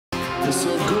It's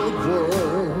a good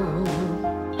world.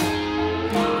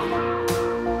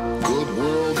 Good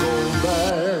world gone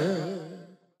bad.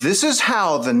 This is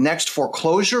how the next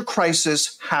foreclosure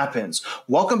crisis happens.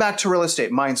 Welcome back to Real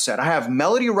Estate Mindset. I have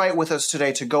Melody Wright with us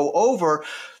today to go over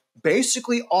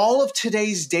basically all of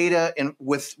today's data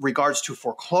with regards to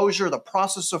foreclosure, the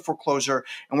process of foreclosure,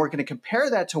 and we're going to compare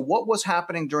that to what was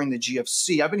happening during the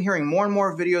GFC. I've been hearing more and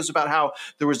more videos about how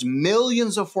there was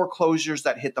millions of foreclosures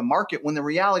that hit the market when the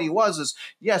reality was,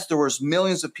 yes, there was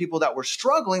millions of people that were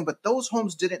struggling, but those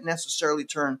homes didn't necessarily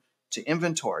turn to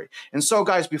inventory. And so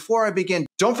guys, before I begin,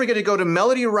 don't forget to go to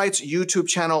Melody Wright's YouTube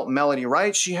channel, Melody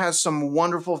Wright. She has some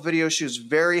wonderful videos. She's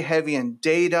very heavy in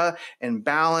data and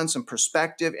balance and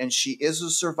perspective, and she is a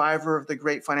survivor of the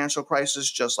great financial crisis,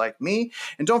 just like me.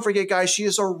 And don't forget, guys, she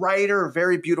is a writer,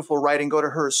 very beautiful writing. Go to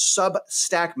her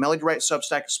Substack, Melody Wright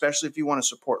Substack, especially if you want to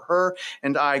support her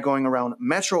and I going around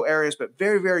metro areas, but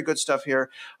very, very good stuff here.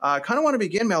 I kind of want to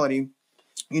begin, Melody,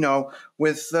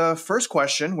 with the first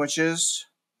question, which is,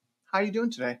 how are you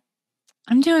doing today?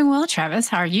 I'm doing well, Travis.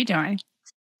 How are you doing?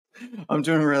 I'm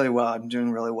doing really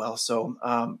well. So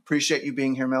appreciate you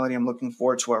being here, Melody. I'm looking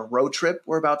forward to our road trip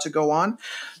we're about to go on.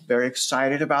 Very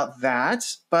excited about that.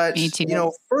 But, Me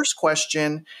too. First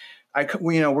question,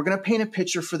 we're going to paint a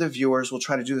picture for the viewers. We'll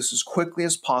try to do this as quickly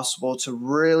as possible to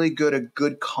really get a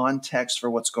good context for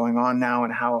what's going on now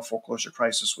and how a foreclosure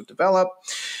crisis would develop.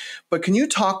 But can you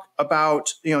talk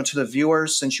about, to the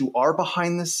viewers, since you are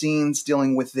behind the scenes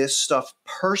dealing with this stuff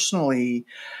personally,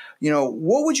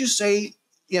 what would you say,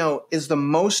 is the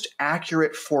most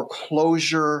accurate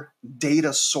foreclosure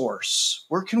data source?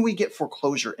 Where can we get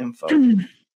foreclosure info?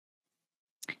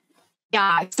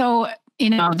 Yeah. So,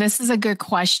 this is a good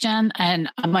question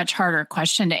and a much harder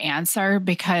question to answer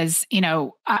because,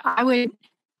 I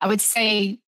would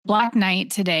say Black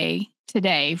Knight today,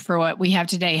 for what we have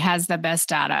today, has the best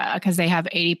data because they have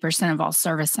 80% of all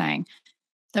servicing.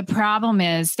 The problem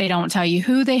is they don't tell you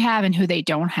who they have and who they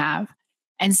don't have.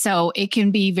 And so it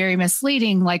can be very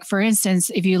misleading. Like, for instance,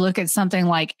 if you look at something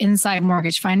like Inside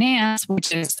Mortgage Finance,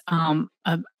 which is,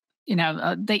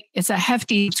 it's a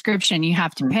hefty subscription you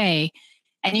have to pay.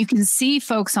 And you can see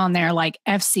folks on there like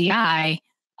FCI,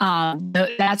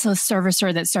 that's a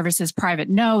servicer that services private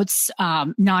notes,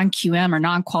 non-QM or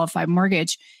non-qualified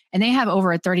mortgage, and they have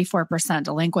over a 34%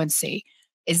 delinquency.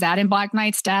 Is that in Black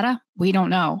Knight's data? We don't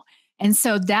know. And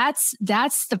so that's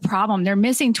the problem. They're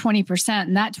missing 20%,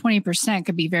 and that 20%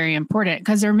 could be very important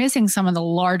because they're missing some of the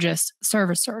largest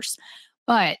servicers.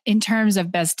 But in terms of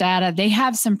best data, they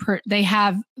have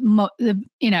the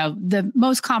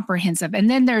most comprehensive. And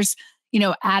then there's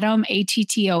Atom,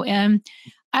 ATTOM.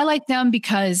 I like them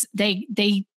because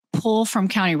they pull from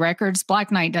county records.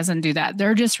 Black Knight doesn't do that.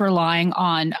 They're just relying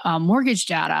on mortgage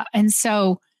data. And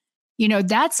so,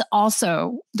 that's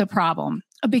also the problem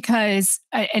because,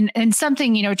 and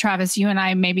something, Travis, you and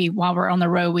I, maybe while we're on the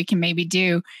road, we can maybe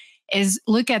do is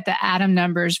look at the Atom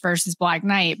numbers versus Black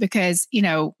Knight because,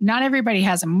 not everybody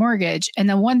has a mortgage. And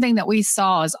the one thing that we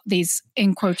saw is these,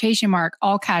 in quotation mark,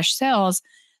 all cash sales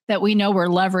that we know were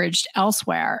leveraged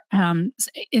elsewhere. And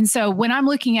so when I'm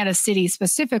looking at a city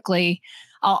specifically,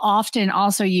 I'll often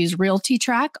also use Realty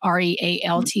Track,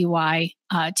 REALTY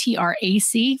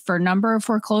TRAC for number of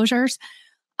foreclosures.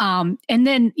 And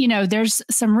then, there's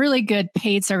some really good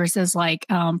paid services like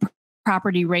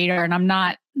Property Radar,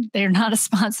 and they're not a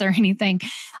sponsor or anything,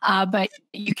 but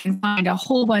you can find a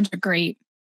whole bunch of great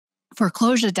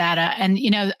foreclosure data. And,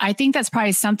 I think that's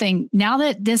probably something now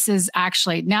that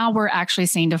we're actually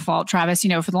seeing default, Travis,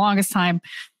 for the longest time,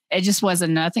 it just was a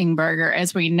nothing burger,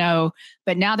 as we know.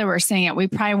 But now that we're seeing it, we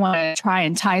probably want to try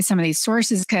and tie some of these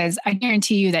sources because I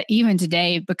guarantee you that even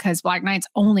today, because Black Knight's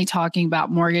only talking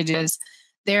about mortgages,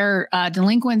 their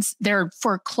delinquents, their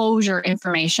foreclosure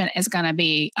information is going to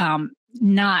be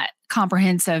not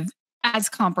as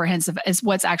comprehensive as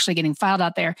what's actually getting filed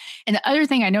out there. And the other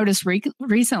thing I noticed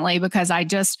recently, because I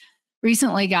just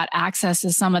recently got access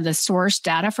to some of the source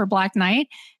data for Black Knight,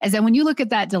 is that when you look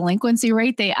at that delinquency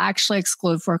rate, they actually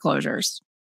exclude foreclosures.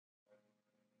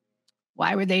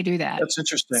 Why would they do that? That's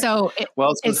interesting. So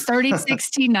it's 30,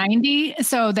 60, 90.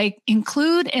 So they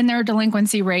include in their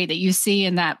delinquency rate that you see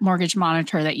in that mortgage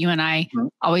monitor that you and I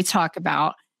always talk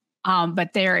about.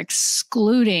 But they're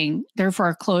excluding their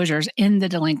foreclosures in the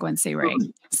delinquency rate.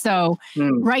 So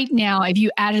right now, if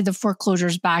you added the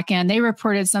foreclosures back in, they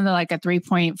reported something like a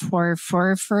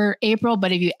 3.44 for April.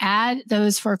 But if you add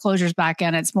those foreclosures back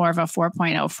in, it's more of a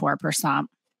 4.04%.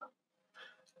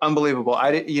 Unbelievable.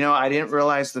 I didn't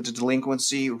realize that the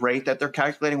delinquency rate that they're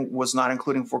calculating was not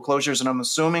including foreclosures. And I'm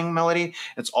assuming, Melody,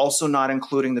 it's also not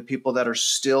including the people that are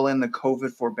still in the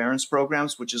COVID forbearance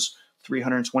programs, which is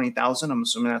 320,000. I'm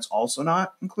assuming that's also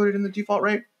not included in the default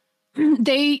rate.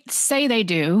 They say they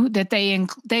do, that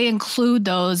they include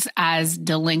those as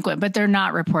delinquent, but they're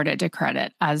not reported to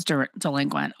credit as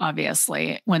delinquent,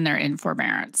 obviously, when they're in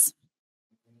forbearance.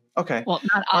 Okay. Well,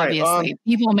 not All obviously. right,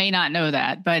 People may not know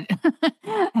that, but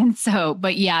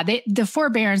but yeah, the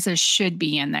forbearances should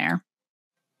be in there.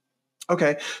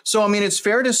 okay. So, I mean, it's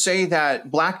fair to say that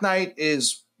Black Knight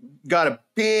is got a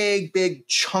big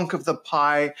chunk of the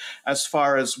pie as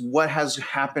far as what has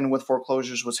happened with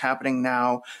foreclosures, what's happening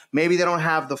now. Maybe they don't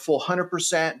have the full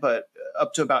 100%, but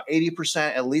up to about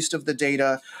 80% at least of the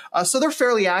data. So they're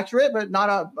fairly accurate, but not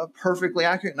a perfectly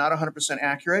accurate, not 100%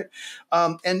 accurate.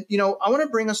 And, you know, I want to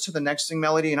bring us to the next thing,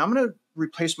 Melody, and I'm going to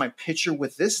replace my picture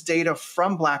with this data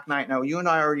from Black Knight. Now, you and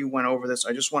I already went over this.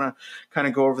 I just want to kind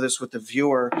of go over this with the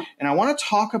viewer. And I want to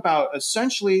talk about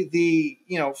essentially the,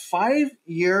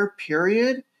 5-year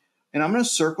period. And I'm going to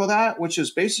circle that, which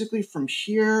is basically from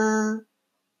here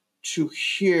to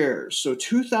here. So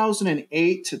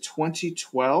 2008 to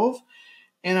 2012.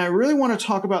 And I really want to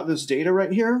talk about this data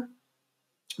right here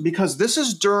because this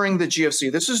is during the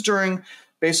GFC. This is during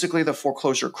basically the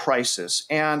foreclosure crisis.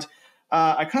 And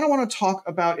I kind of want to talk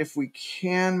about, if we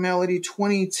can, Melody,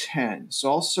 2010.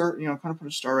 So I'll kind of put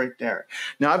a star right there.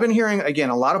 Now, I've been hearing, again,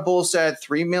 a lot of bulls said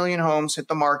 3 million homes hit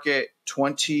the market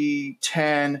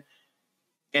 2010,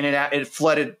 and it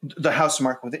flooded the house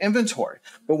market with inventory.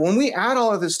 But when we add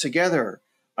all of this together,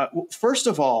 first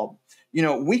of all,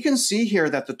 we can see here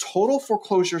that the total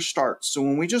foreclosure starts. So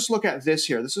when we just look at this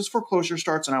here, this is foreclosure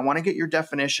starts, and I want to get your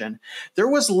definition. There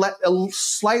was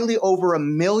slightly over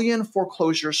 1 million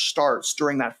foreclosure starts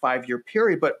during that 5-year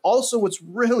period. But also what's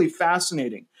really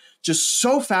fascinating, just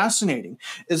so fascinating,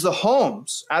 is the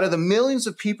homes, out of the millions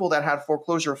of people that had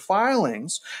foreclosure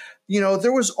filings,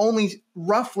 there was only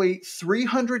roughly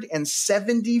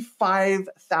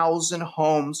 375,000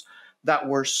 homes that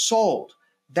were sold.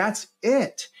 That's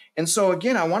it. And so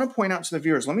again, I want to point out to the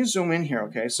viewers, let me zoom in here,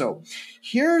 okay? So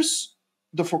here's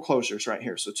the foreclosures right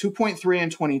here. So 2.3 in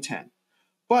 2010.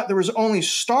 But there was only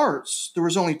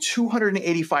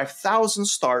 285,000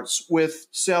 starts, with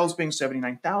sales being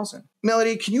 79,000.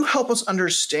 Melody, can you help us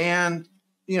understand,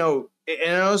 and I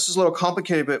know this is a little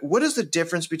complicated, but what is the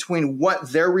difference between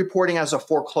what they're reporting as a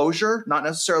foreclosure, not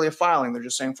necessarily a filing, they're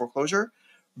just saying foreclosure,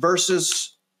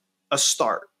 versus a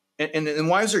start? And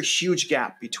why is there a huge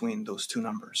gap between those two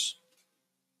numbers?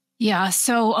 Yeah,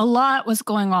 so a lot was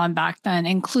going on back then,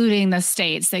 including the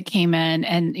states that came in,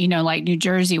 and like New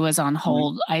Jersey was on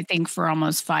hold, I think, for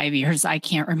almost 5 years. I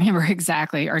can't remember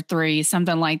exactly, or 3,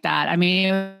 something like that. I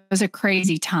mean, it was a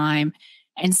crazy time.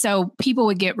 And so people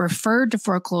would get referred to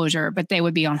foreclosure, but they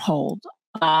would be on hold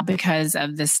because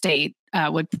of the state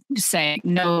would say,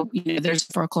 no, there's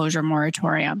a foreclosure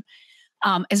moratorium.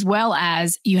 As well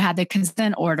as you had the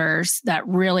consent orders that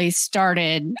really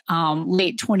started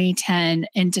late 2010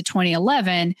 into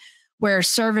 2011, where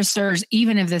servicers,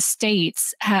 even if the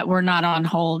states were not on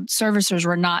hold, servicers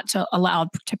were not allowed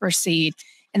to proceed.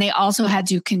 And they also had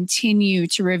to continue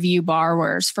to review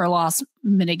borrowers for loss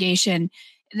mitigation.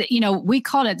 We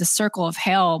called it the circle of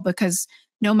hell, because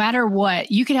no matter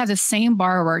what, you could have the same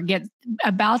borrower get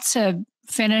about to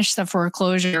finish the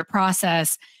foreclosure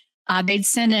process. They'd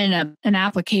send in an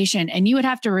application, and you would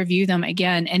have to review them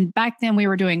again. And back then we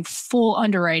were doing full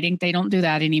underwriting. They don't do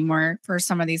that anymore for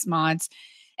some of these mods.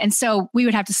 And so we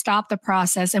would have to stop the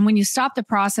process. And when you stop the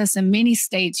process in many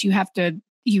states, you have to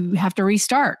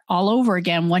restart all over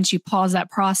again once you pause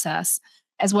that process,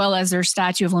 as well as their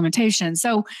statute of limitations.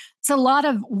 So it's a lot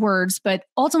of words, but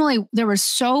ultimately there was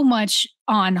so much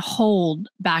on hold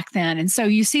back then. And so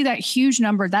you see that huge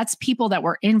number, that's people that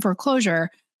were in foreclosure.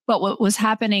 But what was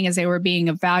happening is they were being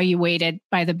evaluated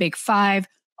by the Big Five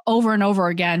over and over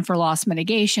again for loss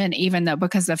mitigation, even though,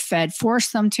 because the Fed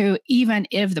forced them to, even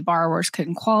if the borrowers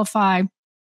couldn't qualify,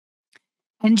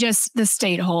 and just the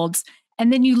state holds.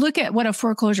 And then you look at what a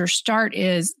foreclosure start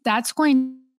is, that's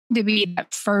going to be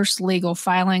that first legal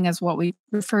filing, as what we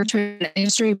refer to in the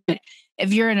industry. But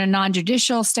if you're in a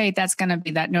non-judicial state, that's going to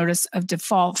be that notice of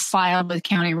default filed with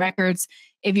county records.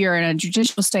 If you're in a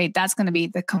judicial state, that's going to be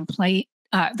the complaint.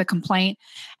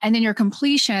 And then your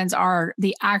completions are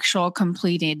the actual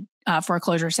completed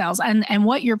foreclosure sales. And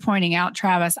what you're pointing out,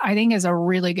 Travis, I think is a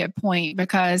really good point,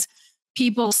 because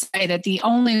people say that the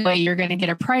only way you're going to get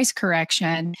a price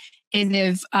correction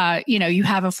is if you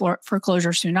have a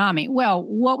foreclosure tsunami. Well,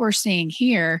 what we're seeing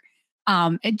here,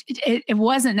 it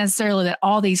wasn't necessarily that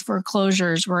all these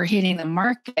foreclosures were hitting the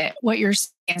market. What you're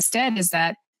seeing instead is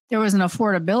that there was an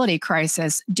affordability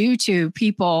crisis due to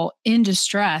people in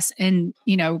distress and,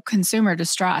 consumer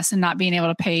distress, and not being able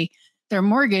to pay their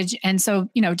mortgage. And so,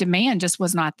 demand just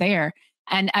was not there.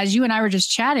 And as you and I were just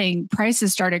chatting,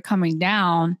 prices started coming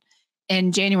down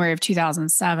in January of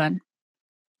 2007.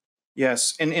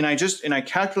 Yes. And I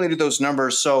calculated those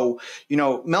numbers. So,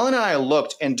 Mel and I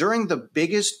looked, and during the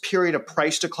biggest period of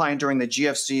price decline during the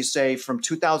GFC, say from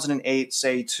 2008,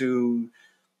 say to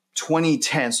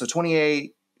 2010. So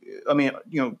 28, I mean,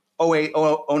 08,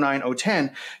 09,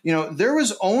 010, there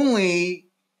was only,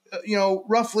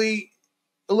 roughly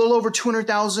a little over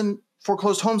 200,000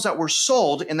 foreclosed homes that were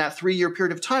sold in that 3-year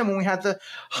period of time when we had the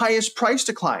highest price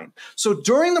decline. So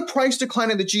during the price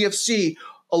decline of the GFC,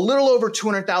 a little over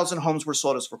 200,000 homes were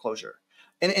sold as foreclosure.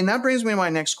 And that brings me to my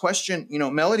next question.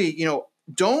 Melody,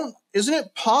 isn't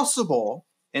it possible,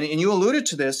 and you alluded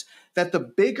to this, that the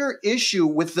bigger issue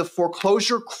with the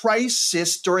foreclosure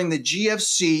crisis during the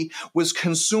GFC was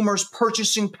consumers'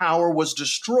 purchasing power was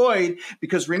destroyed?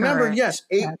 Because remember, Correct. yes,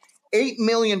 8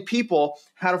 million people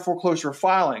had a foreclosure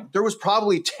filing. There was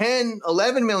probably 10,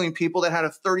 11 million people that had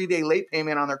a 30-day late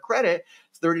payment on their credit.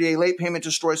 30-day late payment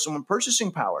destroys someone's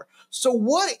purchasing power. So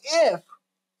what if,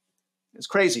 it's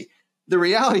crazy, the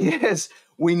reality is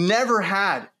we never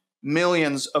had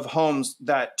millions of homes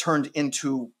that turned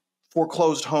into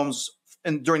foreclosed homes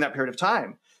during that period of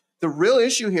time. The real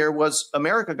issue here was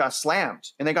America got slammed,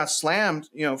 and they got slammed,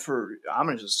 for, I'm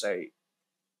going to just say,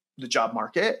 the job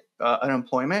market,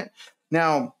 unemployment.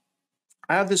 Now,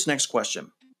 I have this next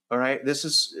question. All right. This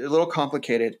is a little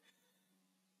complicated.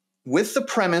 With the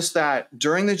premise that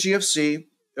during the GFC,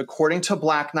 according to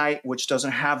Black Knight, which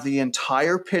doesn't have the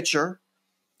entire picture,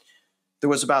 there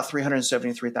was about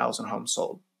 373,000 homes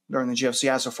sold during the GFC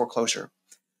as a foreclosure.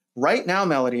 Right now,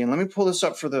 Melody, and let me pull this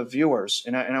up for the viewers,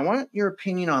 and I want your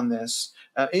opinion on this,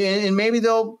 and maybe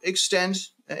they'll extend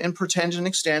and pretend and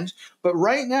extend. But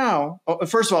right now,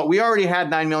 first of all, we already had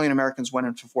 9 million Americans went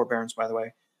into forbearance, by the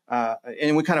way,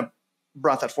 and we kind of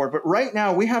brought that forward. But right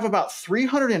now, we have about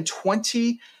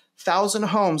 320,000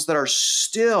 homes that are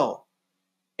still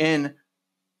in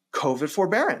COVID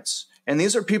forbearance. And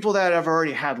these are people that have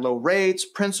already had low rates,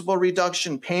 principal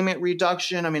reduction, payment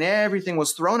reduction. I mean, everything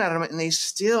was thrown at them, and they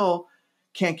still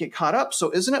can't get caught up.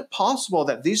 So isn't it possible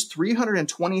that these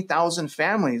 320,000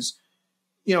 families,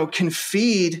 can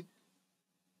feed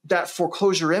that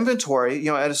foreclosure inventory,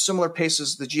 at a similar pace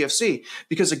as the GFC?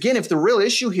 Because again, if the real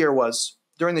issue here was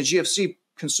during the GFC,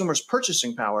 consumers'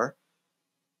 purchasing power,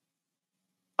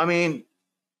 I mean,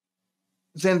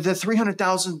 then the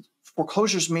 300,000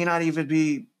 foreclosures may not even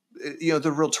be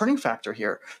the real turning factor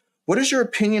here. What is your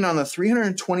opinion on the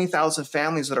 320,000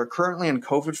 families that are currently in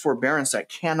COVID forbearance that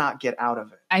cannot get out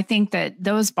of it? I think that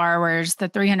those borrowers, the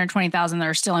 320,000 that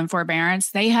are still in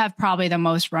forbearance, they have probably the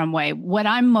most runway.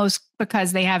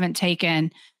 Because they haven't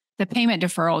taken the payment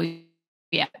deferral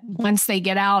yet. Once they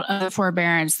get out of the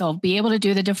forbearance, they'll be able to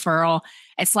do the deferral.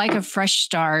 It's like a fresh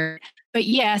start. But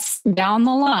yes, down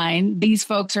the line, these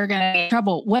folks are going to get in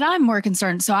trouble. What I'm more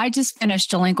concerned, so I just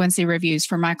finished delinquency reviews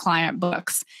for my client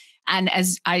books. And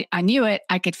as I knew it,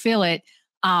 I could feel it.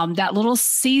 That little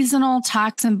seasonal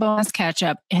tax and bonus catch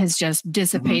up has just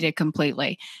dissipated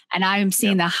completely. And I am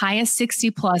seeing the highest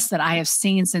 60 plus that I have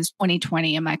seen since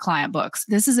 2020 in my client books.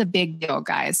 This is a big deal,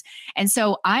 guys. And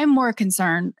so I'm more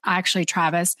concerned, actually,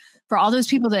 Travis, for all those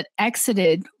people that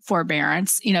exited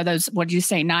forbearance, those, what did you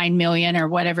say, 9 million or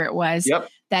whatever it was,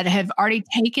 that have already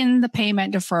taken the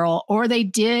payment deferral, or they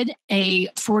did a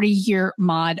 40-year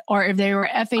mod, or if they were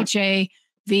FHA,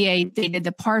 VA, they did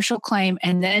the partial claim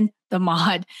and then the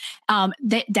mod.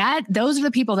 Those are the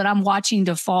people that I'm watching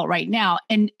default right now.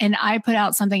 And I put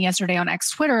out something yesterday on X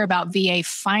Twitter about VA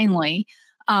finally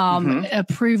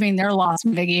approving their loss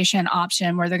mitigation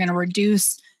option, where they're going to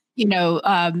reduce,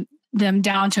 them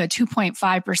down to a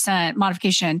 2.5%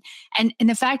 modification. And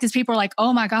the fact is, people are like,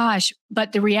 oh my gosh,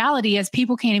 but the reality is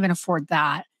people can't even afford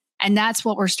that. And that's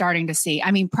what we're starting to see.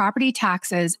 I mean, property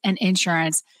taxes and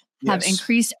insurance have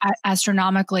increased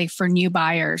astronomically for new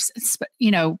buyers.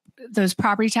 Those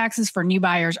property taxes for new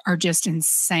buyers are just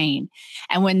insane.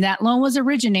 And when that loan was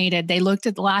originated, they looked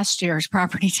at last year's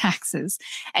property taxes.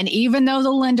 And even though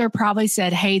the lender probably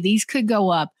said, hey, these could go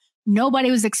up,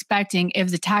 nobody was expecting, if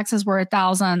the taxes were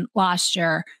 $1,000 last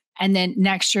year and then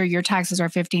next year your taxes are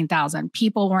 $15,000.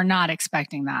 People were not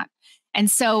expecting that.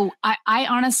 And so I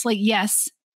honestly, yes,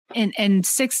 in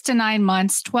 6 to 9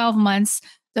 months, 12 months,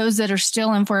 those that are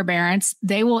still in forbearance,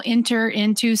 they will enter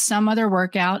into some other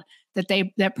workout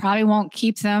that probably won't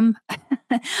keep them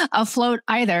afloat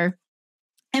either.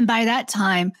 And by that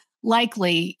time,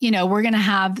 likely, we're going to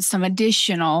have some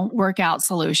additional workout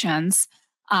solutions.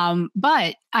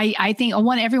 But I think I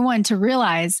want everyone to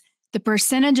realize the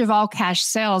percentage of all cash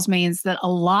sales means that a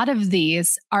lot of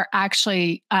these are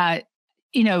actually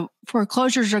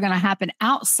foreclosures are going to happen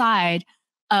outside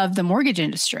of the mortgage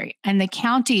industry, and the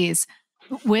counties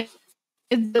with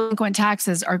delinquent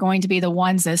taxes are going to be the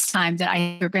ones this time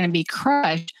that are going to be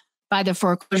crushed by the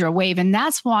foreclosure wave. And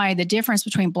that's why the difference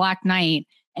between Black Knight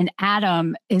and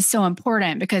Adam is so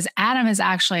important, because Adam is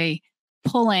actually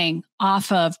pulling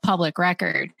off of public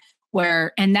record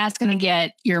and that's going to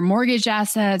get your mortgage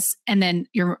assets and then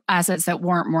your assets that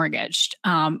weren't mortgaged,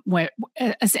 and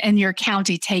your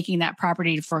county taking that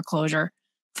property to foreclosure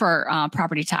for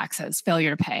property taxes,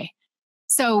 failure to pay.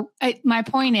 So my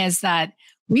point is that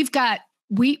we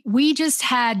just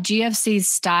had GFC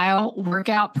style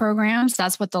workout programs.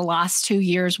 That's what the last 2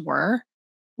 years were.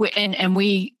 And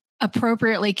we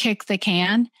appropriately kicked the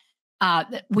can.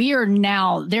 There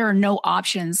are no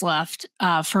options left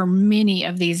for many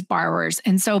of these borrowers.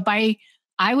 And so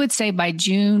I would say by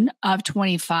June of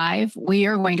 25, we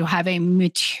are going to have a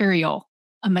material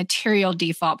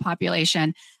default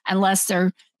population, unless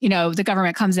the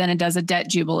government comes in and does a debt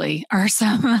jubilee or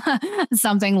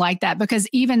something like that. Because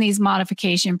even these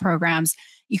modification programs,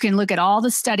 you can look at all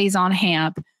the studies on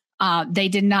HAMP. They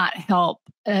did not help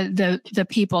the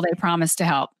people they promised to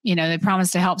help. They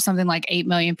promised to help something like 8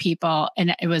 million people,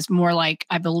 and it was more like,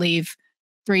 I believe,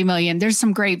 3 million. There's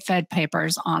some great Fed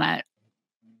papers on it.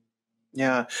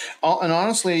 Yeah. And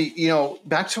honestly,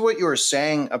 back to what you were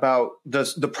saying about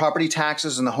the property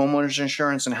taxes and the homeowners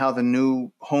insurance and how the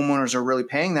new homeowners are really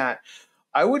paying that,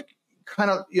 I would kind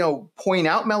of, point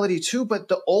out, Melody, too, but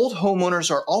the old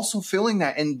homeowners are also feeling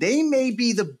that. And they may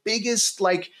be the biggest,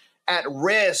 at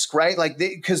risk, right?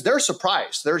 Because they're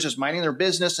surprised. They're just minding their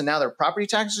business and now their property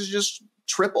taxes just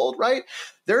tripled, right?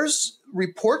 There's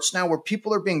reports now where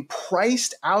people are being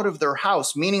priced out of their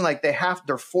house, meaning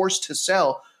they're forced to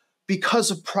sell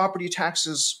because of property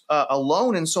taxes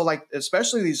alone. And so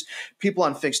especially these people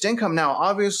on fixed income. Now,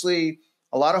 obviously,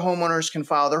 a lot of homeowners can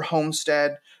file their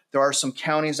homestead. There are some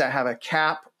counties that have a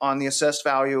cap on the assessed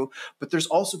value, but there's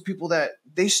also people that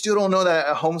they still don't know that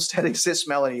a homestead exists,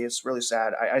 Melody. It's really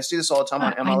sad. I see this all the time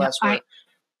on MLS where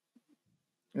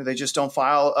they just don't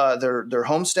file their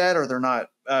homestead, or they're not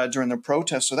during their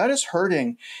protest. So that is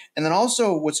hurting. And then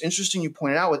also what's interesting, you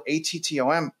pointed out with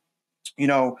ATTOM,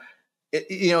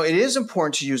 it is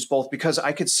important to use both, because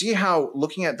I could see how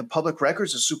looking at the public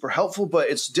records is super helpful, but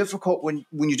it's difficult when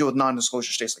you deal with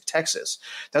non-disclosure states like Texas.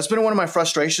 That's been one of my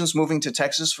frustrations moving to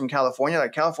Texas from California.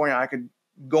 California, I could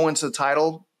go into the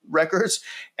title records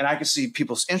and I could see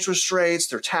people's interest rates,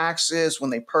 their taxes, when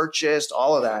they purchased,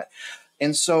 all of that.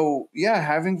 And so,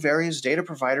 having various data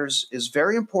providers is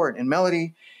very important. And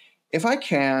Melody, if I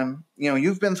can,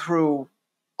 you've been through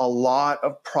a lot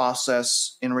of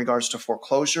process in regards to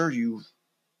foreclosure. You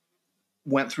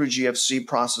went through GFC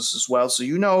process as well. So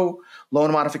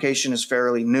loan modification is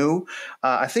fairly new.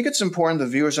 I think it's important the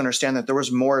viewers understand that there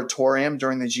was moratorium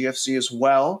during the GFC as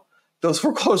well. Those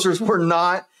foreclosures were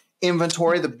not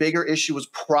inventory. The bigger issue was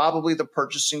probably the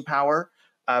purchasing power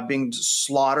being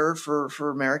slaughtered for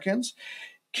Americans.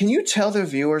 Can you tell the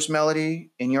viewers,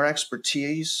 Melody, in your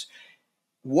expertise,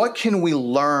 what can we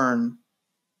learn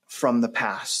from the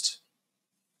past?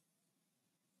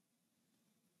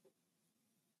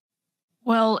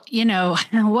 Well,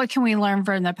 what can we learn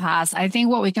from the past? I think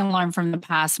what we can learn from the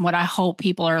past, and what I hope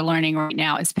people are learning right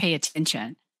now, is pay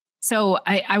attention. So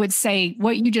I would say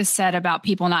what you just said about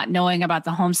people not knowing about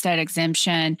the homestead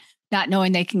exemption, not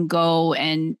knowing they can go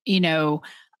and,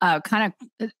 kind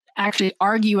of actually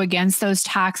argue against those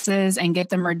taxes and get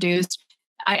them reduced.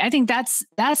 I think that's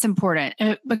important,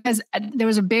 because there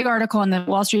was a big article in the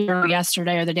Wall Street Journal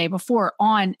yesterday or the day before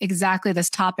on exactly this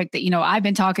topic that, I've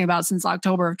been talking about since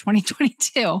October of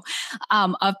 2022,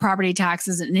 of property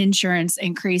taxes and insurance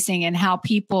increasing, and how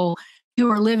people who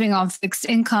are living on fixed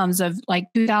incomes of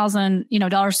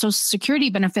 $2,000, Social Security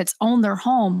benefits own their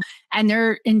home, and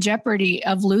they're in jeopardy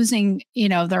of losing,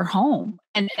 their home.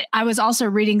 And I was also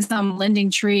reading some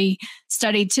Lending Tree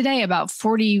study today about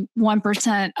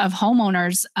 41% of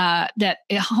homeowners that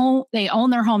they own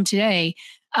their home today.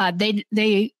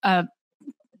 They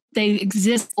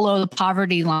exist below the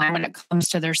poverty line when it comes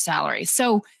to their salary.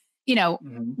 So,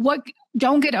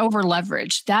 don't get over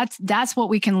leveraged. That's what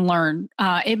we can learn.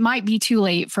 It might be too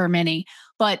late for many,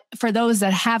 but for those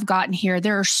that have gotten here,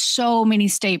 there are so many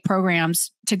state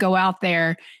programs to go out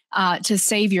there to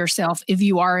save yourself if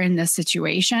you are in this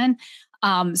situation.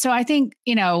 So I think,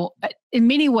 in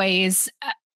many ways,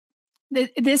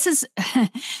 this is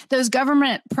those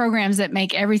government programs that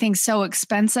make everything so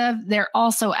expensive. They're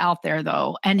also out there,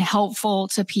 though, and helpful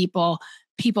to people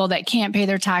that can't pay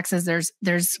their taxes.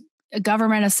 There's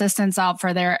government assistance out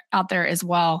there as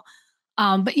well.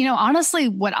 But honestly,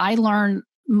 what I learned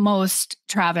most,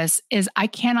 Travis, is I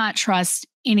cannot trust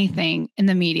anything in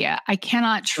the media. I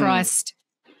cannot trust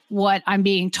what I'm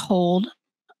being told.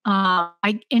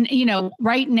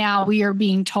 Right now we are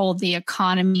being told the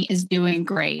economy is doing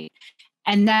great.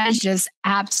 And that is just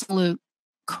absolute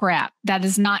crap. That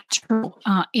is not true.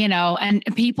 And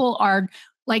people are,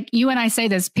 like you and I say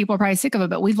this, people are probably sick of it,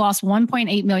 but we've lost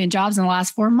 1.8 million jobs in the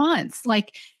last 4 months.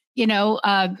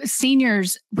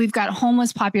 Seniors, we've got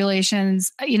homeless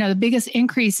populations, the biggest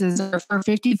increases are for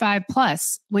 55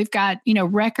 plus. We've got,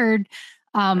 record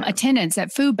attendance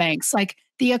at food banks. Like,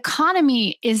 the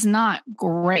economy is not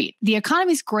great. The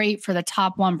economy is great for the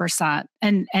top 1%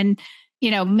 and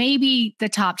maybe the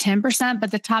top 10%,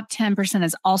 but the top 10%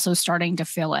 is also starting to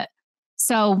feel it.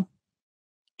 So,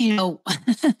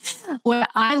 what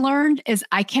I learned is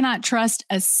I cannot trust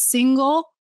a single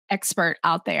expert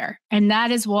out there. And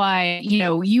that is why,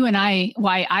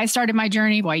 why I started my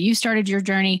journey, why you started your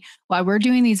journey, why we're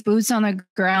doing these boots on the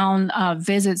ground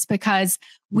visits, because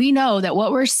we know that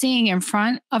what we're seeing in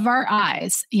front of our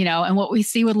eyes, and what we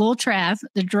see with little Trav,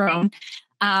 the drone,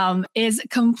 is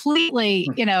completely,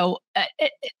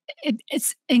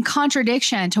 it's in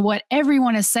contradiction to what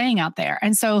everyone is saying out there.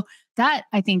 And so that,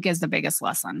 I think, is the biggest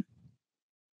lesson.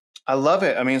 I love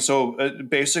it. I mean, so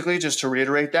basically, just to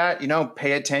reiterate that,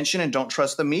 pay attention and don't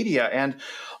trust the media. And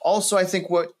also, I think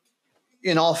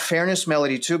in all fairness,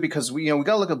 Melody, too, because we got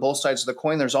to look at both sides of the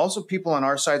coin. There's also people on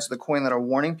our sides of the coin that are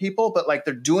warning people, but like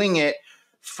they're doing it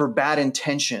for bad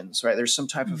intentions, right? There's some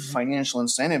type of financial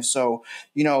incentive. So,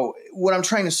 what I'm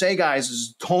trying to say, guys,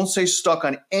 is don't stay stuck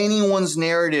on anyone's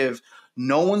narrative.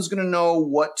 No one's going to know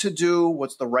what to do,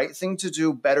 what's the right thing to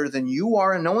do better than you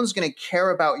are. And no one's going to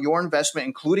care about your investment,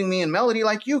 including me and Melody,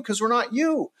 like you, because we're not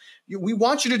you. We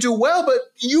want you to do well, but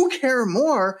you care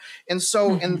more. And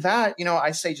so in that,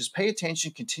 I say just pay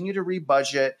attention, continue to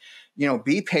rebudget,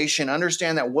 be patient,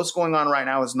 understand that what's going on right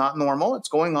now is not normal. It's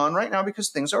going on right now because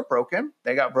things are broken.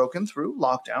 They got broken through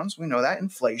lockdowns. We know that,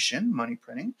 inflation, money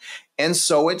printing. And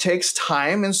so it takes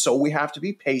time. And so we have to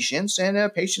be patient,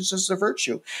 and patience is a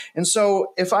virtue. And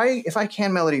so if I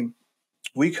can, Melody,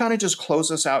 we kind of just close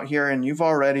this out here, and you've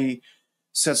already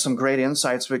said some great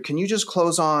insights, but can you just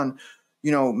close on,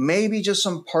 maybe just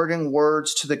some parting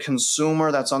words to the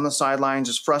consumer that's on the sideline,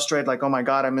 just frustrated, like, oh my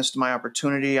God, I missed my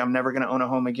opportunity. I'm never going to own a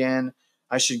home again.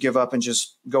 I should give up and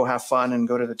just go have fun and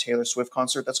go to the Taylor Swift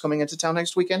concert that's coming into town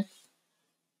next weekend?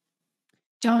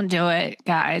 Don't do it,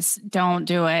 guys. Don't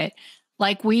do it.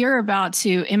 Like, we are about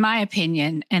to, in my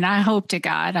opinion, and I hope to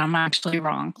God I'm actually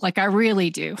wrong. Like, I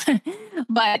really do.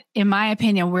 But in my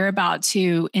opinion, we're about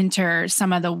to enter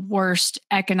some of the worst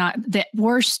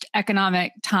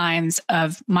economic times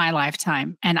of my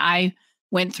lifetime. And I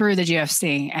went through the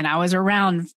GFC, and I was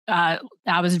around, I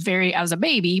was a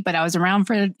baby, but I was around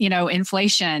for,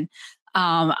 inflation.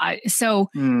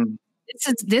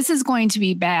 This is going to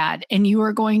be bad. And you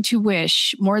are going to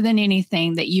wish more than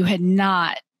anything that you had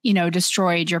not,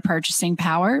 destroyed your purchasing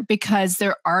power, because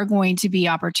there are going to be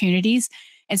opportunities.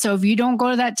 And so if you don't go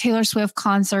to that Taylor Swift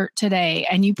concert today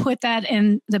and you put that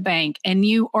in the bank and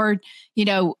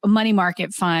a money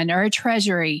market fund or a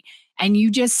treasury, and you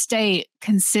just stay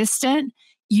consistent,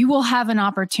 you will have an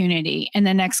opportunity in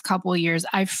the next couple of years.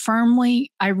 I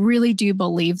really do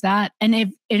believe that. And if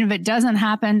it doesn't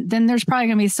happen, then there's probably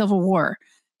going to be a civil war,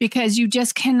 because you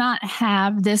just cannot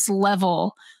have this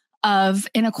level of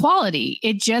inequality.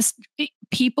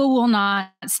 People will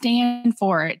not stand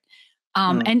for it.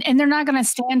 And they're not going to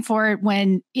stand for it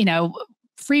when,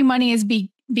 free money is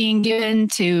being given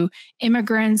to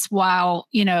immigrants while,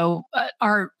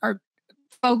 our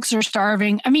folks are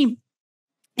starving. I mean,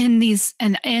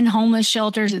 in homeless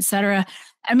shelters, et cetera.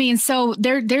 I mean, so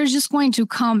there's just going to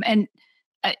come and,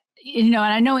 and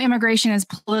I know immigration is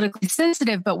politically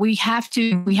sensitive, but we have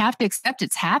to accept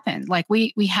it's happened. Like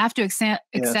we have to accept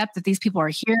that these people are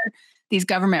here. These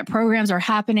government programs are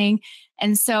happening.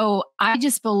 And so I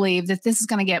just believe that this is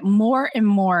going to get more and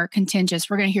more contentious.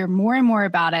 We're going to hear more and more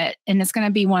about it. And it's going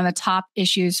to be one of the top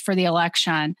issues for the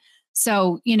election.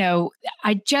 So,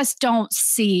 I just don't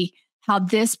see how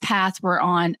this path we're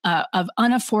on of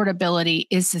unaffordability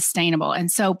is sustainable. And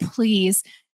so please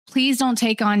don't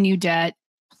take on new debt.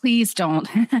 Please don't.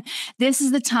 This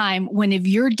is the time when, if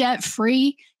you're debt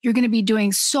free, you're going to be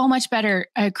doing so much better.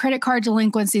 Credit card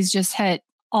delinquencies just hit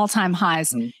all-time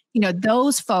highs.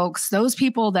 Those folks, those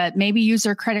people that maybe use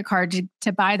their credit card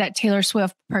to buy that Taylor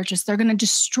Swift purchase, they're going to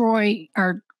destroy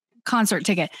our concert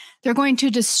ticket. They're going to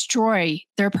destroy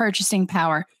their purchasing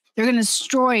power. They're going to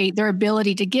destroy their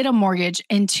ability to get a mortgage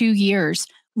in 2 years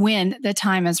when the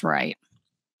time is right.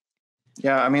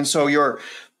 Yeah. I mean, so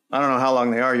I don't know how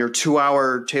long they are, your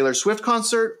 2-hour Taylor Swift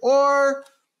concert or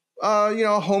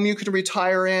a home you can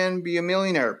retire in, be a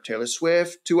millionaire. Taylor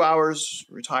Swift, 2 hours,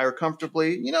 retire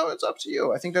comfortably. It's up to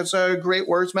you. I think that's great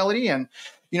words, Melody. And,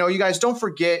 you guys don't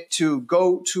forget to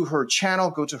go to her channel,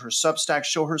 go to her Substack,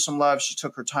 show her some love. She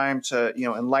took her time to,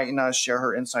 enlighten us, share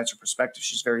her insights, her perspective.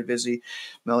 She's very busy.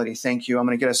 Melody, thank you. I'm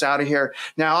going to get us out of here.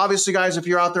 Now, obviously, guys, if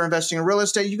you're out there investing in real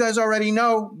estate, you guys already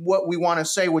know what we want to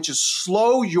say, which is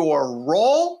slow your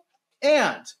roll,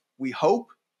 and we hope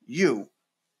you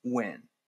win.